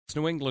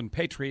New England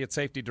Patriot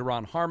safety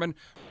Daron Harmon.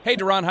 Hey,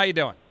 Daron, how you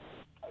doing?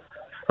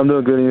 I'm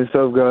doing good. And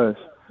yourself, guys?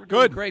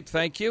 Good. Great,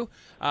 thank you.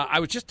 I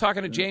was just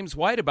talking to James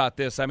White about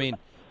this. I mean,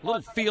 a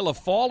little feel of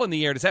fall in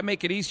the air. Does that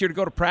make it easier to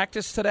go to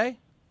practice today?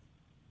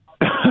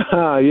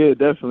 Yeah,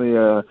 definitely.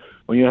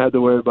 When you don't have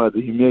to worry about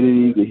the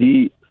humidity, the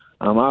heat.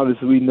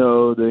 Obviously, we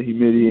know the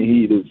humidity and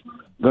heat is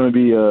going to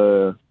be,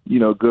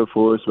 good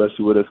for us,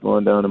 especially with us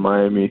going down to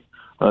Miami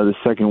the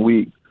second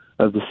week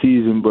of the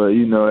season. But,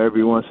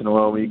 every once in a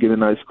while when you get a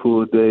nice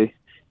cool day,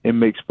 it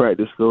makes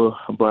practice go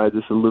by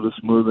just a little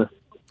smoother.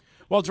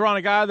 Well, Daron,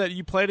 a guy that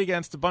you played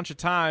against a bunch of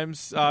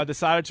times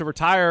decided to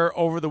retire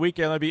over the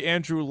weekend. That'd be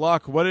Andrew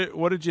Luck.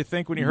 What did you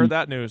think when you heard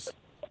that news?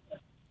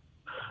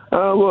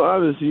 Well,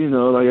 obviously,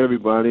 like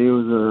everybody, it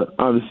was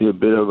obviously a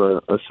bit of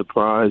a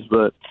surprise.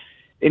 But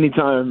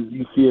anytime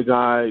you see a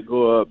guy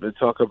go up and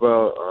talk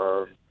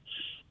about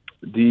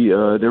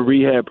the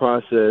rehab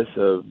process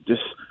of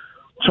just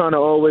trying to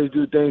always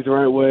do things the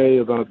right way,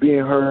 about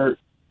being hurt,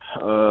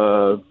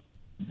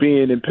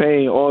 being in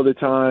pain all the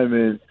time,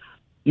 and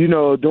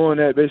doing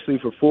that basically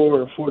for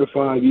 4 to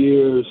 5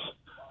 years,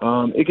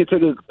 it could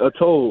take a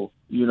toll.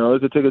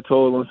 It could take a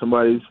toll on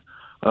somebody's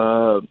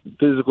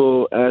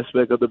physical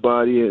aspect of the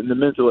body and the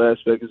mental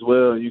aspect as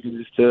well. You can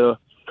just tell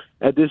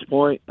at this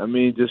point,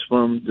 just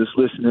from just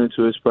listening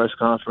to his press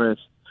conference,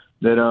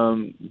 that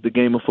the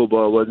game of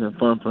football wasn't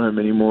fun for him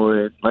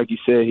anymore. And like you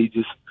said, he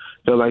just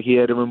felt like he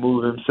had to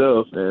remove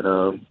himself.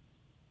 And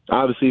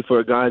obviously for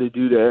a guy to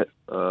do that,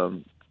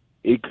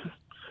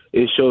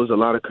 it shows a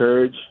lot of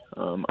courage.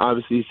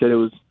 Obviously, he said it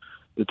was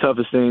the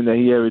toughest thing that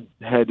he ever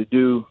had to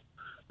do,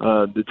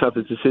 the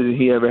toughest decision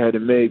he ever had to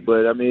make.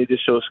 But, it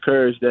just shows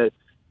courage that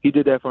he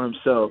did that for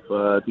himself,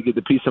 to get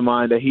the peace of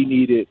mind that he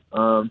needed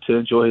to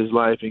enjoy his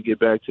life and get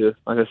back to,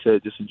 like I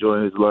said, just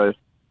enjoying his life.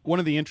 One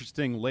of the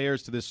interesting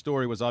layers to this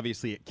story was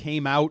obviously it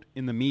came out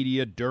in the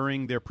media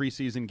during their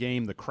preseason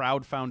game. The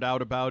crowd found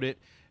out about it,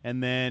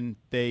 and then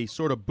they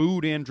sort of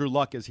booed Andrew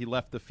Luck as he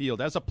left the field.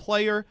 As a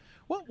player,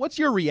 what's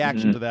your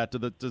reaction to that?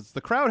 Does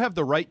the crowd have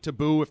the right to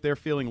boo if they're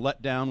feeling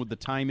let down with the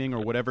timing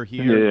or whatever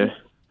here? Yeah.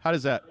 How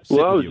does that sit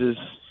Well, I with was you?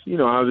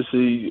 just,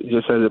 obviously,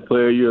 just as a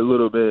player, you're a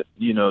little bit,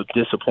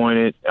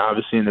 disappointed,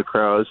 obviously, in the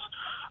crowd's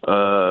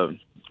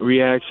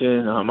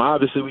reaction.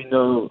 Obviously, we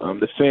know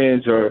the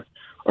fans are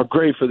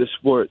great for the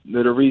sport.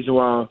 They're the reason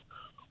why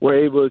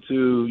we're able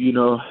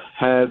to,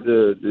 have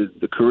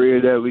the career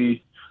that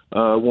we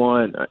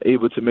want,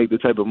 able to make the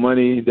type of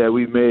money that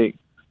we make.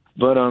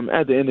 But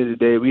at the end of the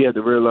day, we have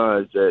to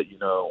realize that,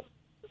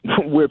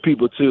 we're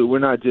people too. We're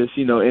not just,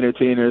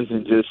 entertainers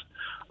and just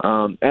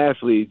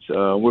athletes.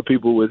 We're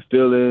people with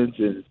feelings,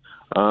 and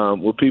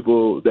we're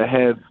people that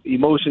have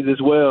emotions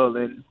as well,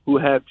 and who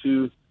have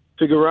to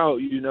figure out,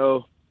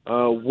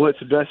 what's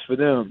best for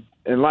them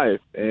in life.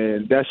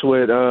 And that's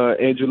what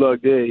Andrew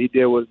Luck did. He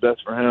did what's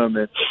best for him.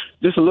 And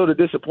just a little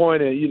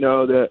disappointed,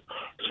 that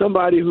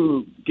somebody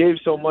who gave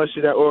so much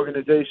to that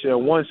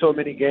organization, won so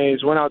many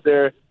games, went out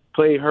there,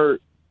 played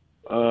hurt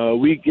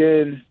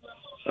weekend,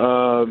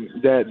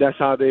 that's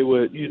how they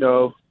would,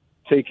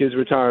 take his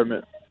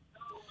retirement.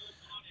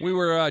 We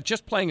were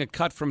just playing a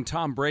cut from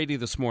Tom Brady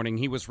this morning.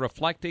 He was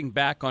reflecting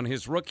back on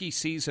his rookie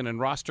season and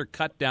roster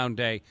cutdown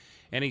day,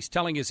 and he's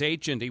telling his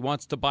agent he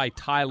wants to buy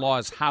Ty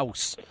Law's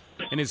house.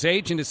 And his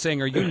agent is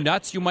saying, "Are you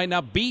nuts? You might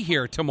not be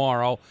here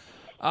tomorrow."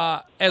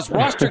 As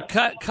roster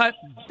cut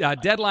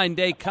deadline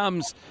day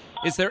comes,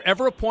 is there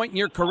ever a point in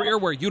your career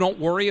where you don't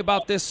worry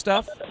about this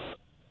stuff?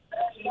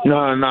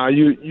 No,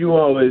 you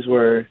always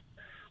worry.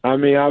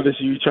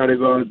 Obviously, you try to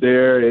go out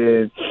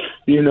there and,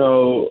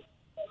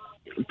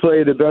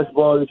 play the best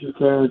ball that you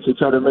can to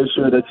try to make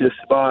sure that your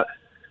spot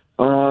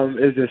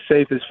is as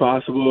safe as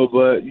possible.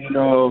 But,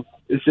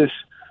 it's just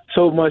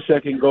so much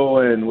that can go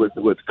in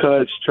with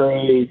cuts,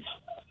 trades.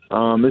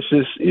 It's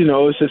just,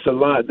 it's just a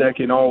lot that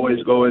can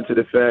always go into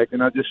the fact.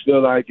 And I just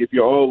feel like if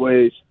you're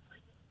always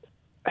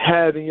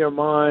having your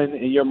mind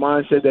and your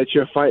mindset that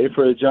you're fighting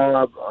for a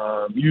job,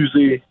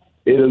 usually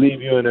it'll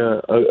leave you in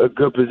a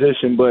good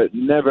position, but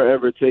never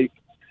ever take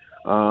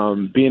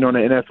being on the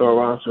NFL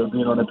roster or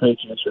being on the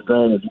Patriots for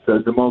granted,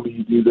 because the moment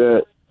you do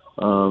that,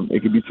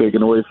 it can be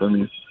taken away from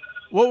you.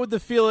 What would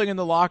the feeling in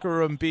the locker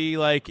room be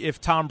like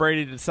if Tom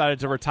Brady decided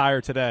to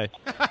retire today?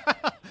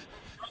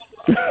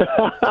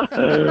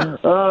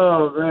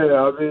 Oh,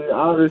 man.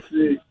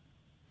 Obviously,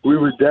 we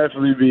would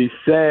definitely be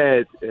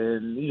sad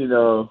and,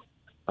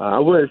 I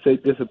wouldn't say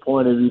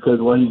disappointed, because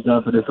what he's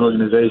done for this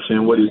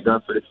organization, what he's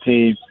done for the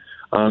team,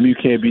 you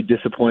can't be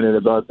disappointed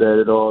about that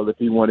at all if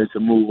he wanted to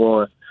move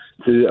on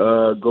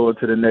to go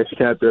into the next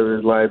chapter of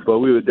his life. But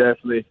we would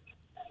definitely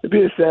 – it'd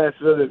be a sad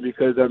feeling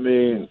because,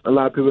 a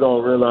lot of people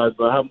don't realize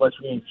but how much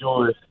we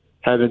enjoy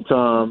having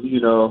Tom,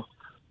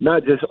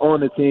 not just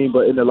on the team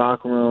but in the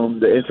locker room,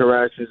 the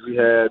interactions we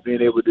had,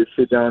 being able to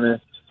sit down and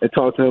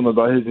talk to him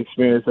about his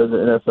experience as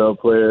an NFL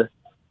player.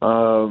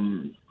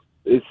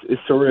 It's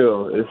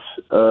surreal.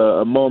 It's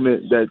a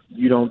moment that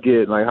you don't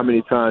get. Like, how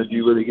many times do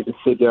you really get to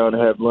sit down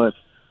and have lunch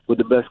with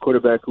the best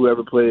quarterback who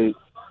ever played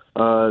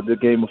the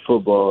game of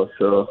football?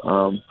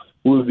 So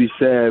we would be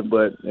sad.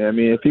 But I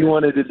mean, if he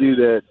wanted to do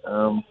that,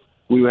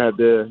 we would have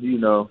to, you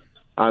know,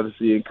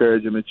 obviously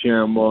encourage him and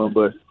cheer him on.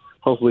 But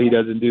hopefully, he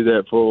doesn't do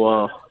that for a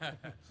while.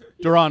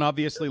 Duran,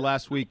 obviously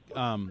last week,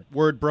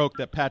 word broke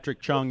that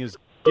Patrick Chung is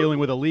dealing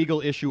with a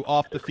legal issue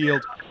off the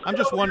field. I'm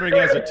just wondering,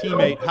 as a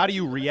teammate, how do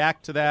you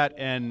react to that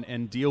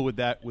and deal with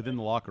that within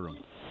the locker room?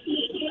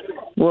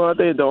 Well, I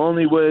think the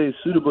only way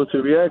suitable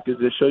to react is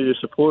to show your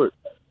support.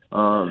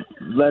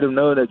 Let him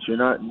know that you're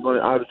not going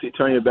to obviously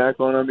turn your back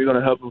on him. You're going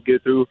to help him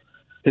get through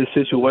his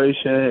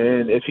situation,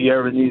 and if he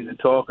ever needs to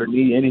talk or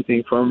need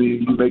anything from you,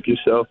 you make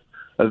yourself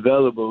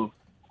available,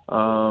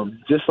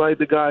 just like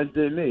the guys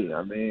did me.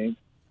 I mean,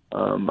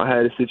 I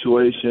had a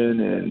situation,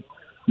 and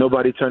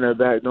nobody turned their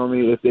back on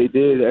me. If they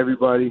did,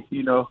 everybody,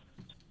 you know,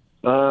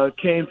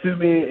 came to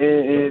me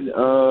and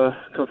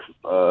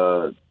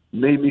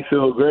made me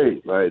feel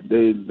great. Like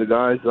the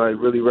guys like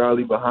really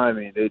rallied behind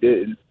me. They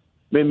didn't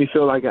make me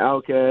feel like an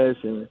outcast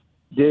and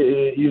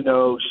didn't, you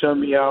know, shun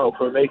me out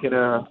for making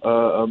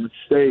a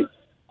mistake.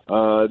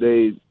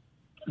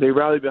 They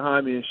rallied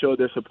behind me and showed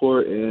their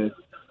support, and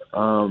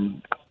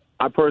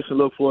I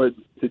personally look forward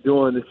to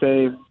doing the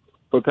same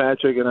for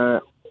Patrick. And I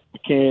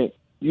can't,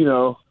 you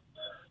know,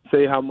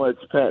 say how much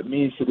Pat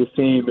means to this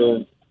team,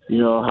 and you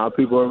know how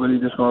people are really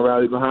just going to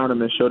rally behind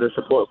him and show their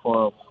support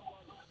for him.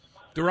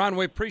 Duran,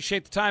 we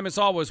appreciate the time as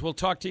always. We'll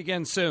talk to you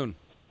again soon.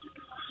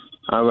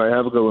 All right,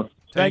 have a good one.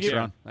 Thank Thanks, you.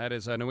 Duran. That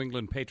is New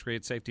England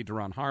Patriot safety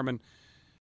Duran Harmon.